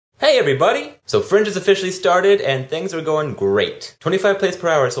Hey everybody! So Fringe is officially started and things are going great. 25 plays per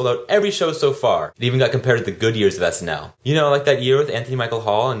hour sold out every show so far. It even got compared to the good years of SNL. You know, like that year with Anthony Michael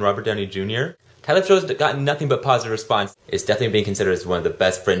Hall and Robert Downey Jr.? Tyler show's gotten nothing but positive response. It's definitely being considered as one of the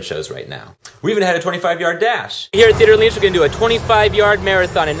best Fringe shows right now. We even had a 25-yard dash. Here at Theater Unleashed, we're gonna do a 25-yard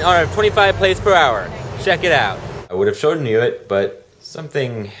marathon in honor of 25 plays per hour. Check it out. I would have shown you it, but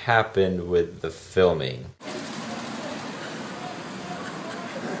something happened with the filming.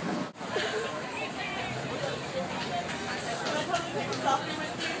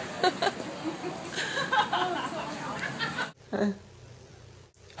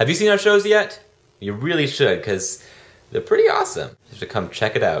 Have you seen our shows yet? You really should, because they're pretty awesome. You should come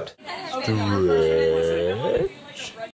check it out. Okay.